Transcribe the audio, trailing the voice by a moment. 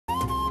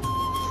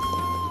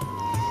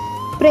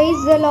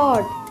Praise the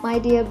Lord, my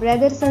dear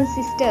brothers and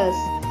sisters,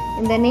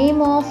 in the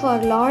name of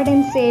our Lord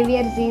and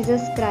Savior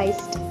Jesus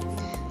Christ.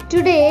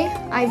 Today,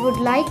 I would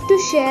like to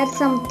share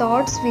some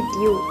thoughts with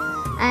you,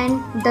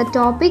 and the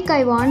topic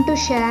I want to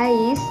share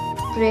is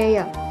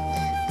prayer.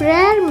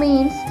 Prayer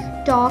means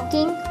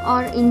talking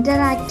or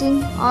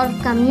interacting or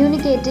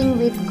communicating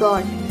with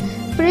God.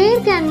 Prayer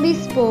can be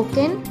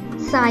spoken,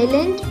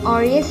 silent,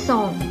 or a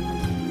song.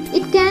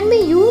 It can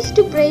be used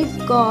to praise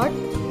God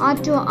or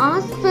to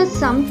ask for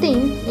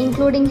something,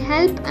 including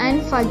help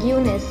and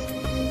forgiveness.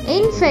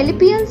 In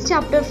Philippians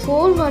chapter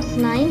 4 verse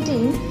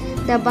 19,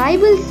 the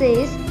Bible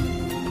says,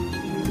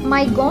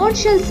 "My God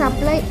shall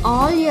supply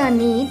all your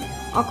need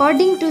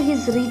according to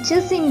his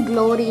riches in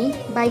glory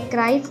by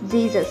Christ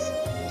Jesus."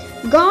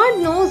 God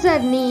knows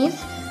our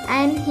needs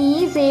and he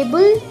is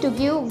able to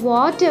give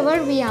whatever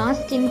we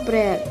ask in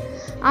prayer.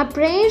 Our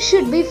prayer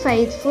should be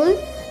faithful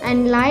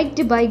and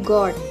liked by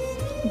God.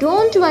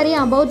 Don't worry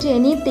about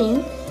anything.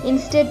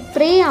 Instead,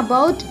 pray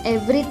about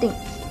everything.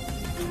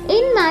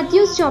 In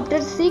Matthew chapter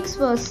 6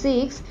 verse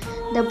 6,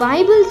 the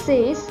Bible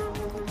says,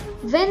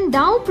 "When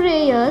thou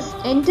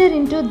prayest, enter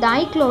into thy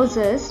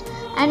closet,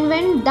 and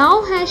when thou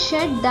hast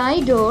shut thy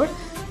door,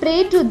 pray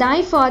to thy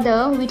Father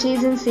which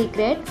is in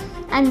secret,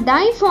 and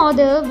thy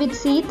Father which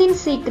seeth in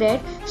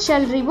secret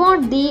shall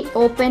reward thee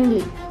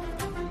openly."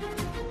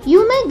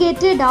 You may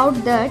get a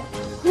doubt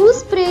that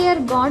whose prayer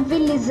God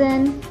will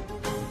listen?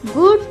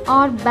 Good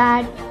or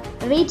bad,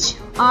 rich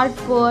or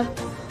poor,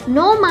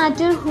 no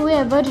matter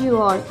whoever you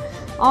are,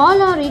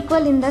 all are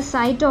equal in the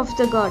sight of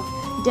the God.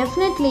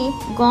 Definitely,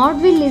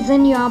 God will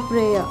listen your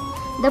prayer.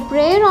 The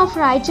prayer of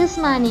righteous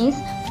man is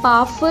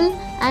powerful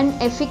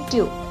and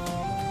effective.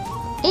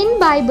 In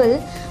Bible,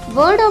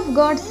 Word of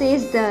God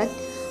says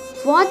that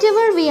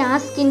whatever we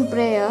ask in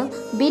prayer,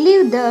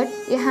 believe that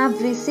you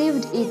have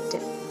received it.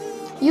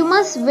 You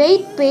must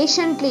wait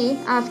patiently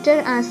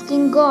after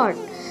asking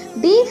God.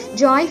 Be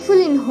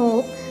joyful in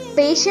hope,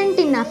 patient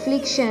in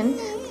affliction,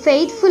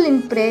 faithful in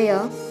prayer,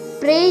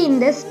 pray in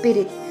the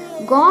Spirit.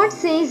 God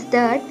says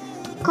that,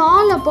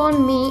 "Call upon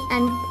me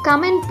and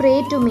come and pray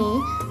to me,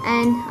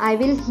 and I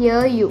will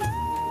hear you."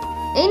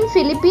 In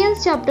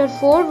Philippians chapter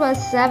 4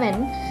 verse 7,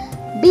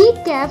 "Be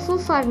careful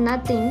for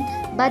nothing,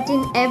 but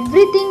in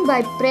everything by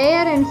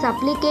prayer and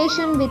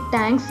supplication with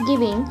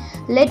thanksgiving,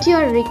 let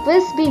your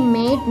requests be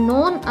made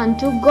known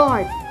unto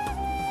God."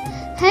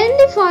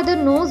 Heavenly Father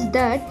knows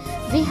that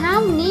we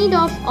have need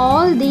of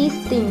all these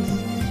things.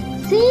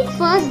 Seek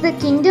first the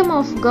kingdom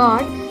of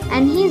God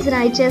and his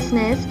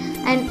righteousness,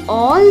 and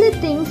all the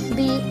things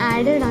be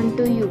added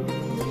unto you.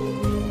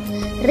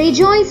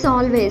 Rejoice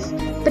always,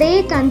 pray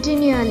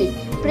continually,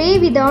 pray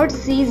without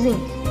ceasing,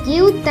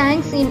 give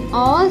thanks in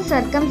all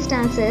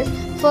circumstances,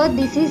 for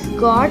this is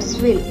God's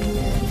will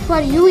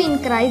for you in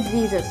Christ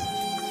Jesus.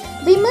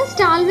 We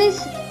must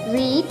always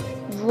read,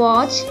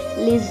 watch,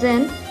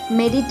 listen,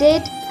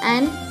 meditate,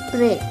 and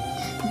pray.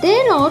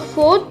 There are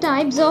 4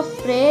 types of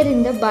prayer in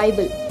the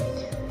Bible: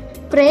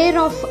 prayer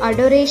of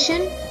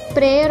adoration,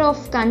 prayer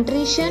of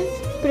contrition,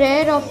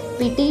 prayer of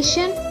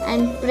petition,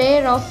 and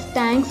prayer of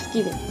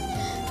thanksgiving.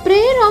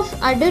 Prayer of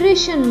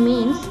adoration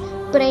means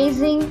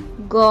praising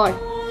God.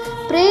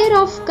 Prayer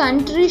of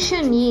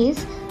contrition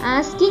is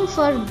asking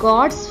for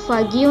God's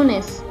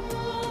forgiveness.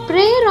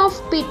 Prayer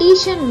of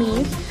petition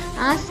means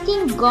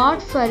asking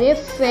God for a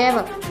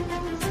favor.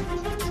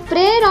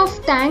 Prayer of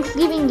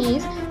thanksgiving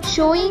is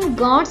showing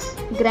God's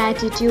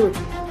gratitude.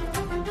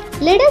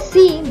 Let us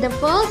see the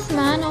first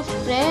man of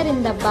prayer in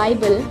the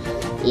Bible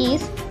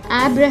is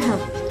Abraham.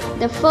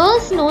 The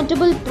first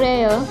notable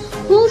prayer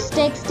whose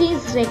text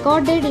is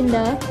recorded in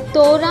the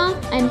Torah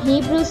and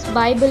Hebrews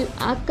Bible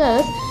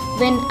occurs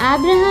when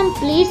Abraham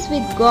pleads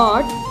with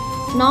God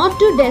not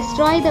to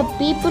destroy the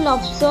people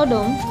of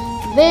Sodom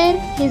where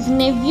his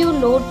nephew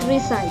Lot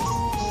resides.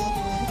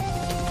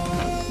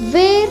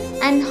 Where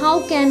and how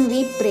can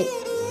we pray?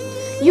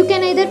 You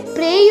can either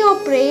pray your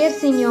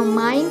prayers in your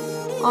mind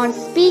or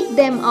speak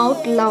them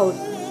out loud.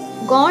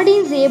 God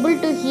is able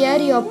to hear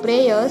your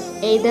prayers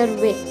either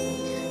way.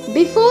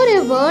 Before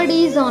a word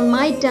is on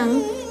my tongue,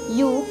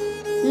 you,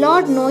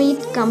 Lord, know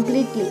it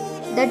completely,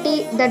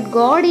 that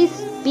God is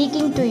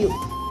speaking to you.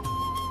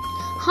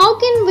 How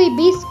can we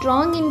be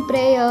strong in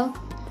prayer?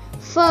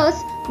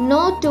 First,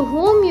 know to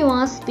whom you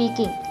are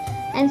speaking,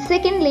 and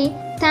secondly,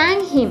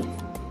 thank him.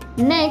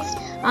 Next,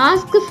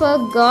 ask for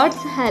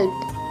God's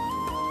help.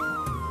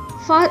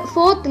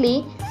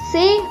 Fourthly,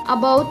 say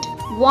about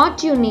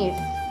what you need.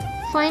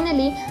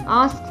 Finally,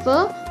 ask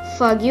for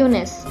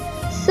forgiveness.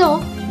 So,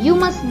 you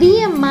must be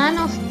a man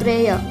of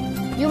prayer.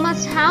 You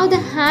must have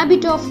the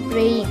habit of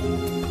praying.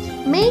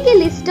 Make a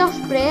list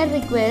of prayer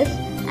requests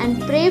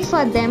and pray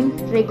for them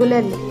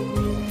regularly.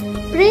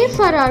 Pray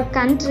for our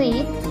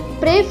country.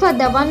 Pray for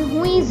the one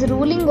who is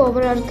ruling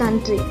over our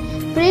country.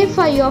 Pray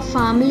for your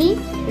family,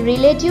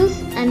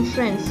 relatives, and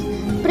friends.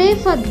 Pray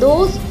for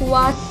those who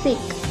are sick.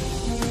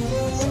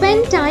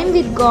 Spend time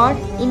with God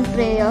in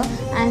prayer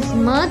as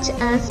much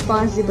as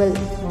possible.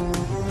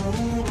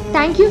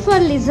 Thank you for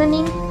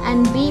listening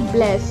and be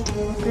blessed.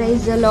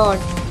 Praise the Lord.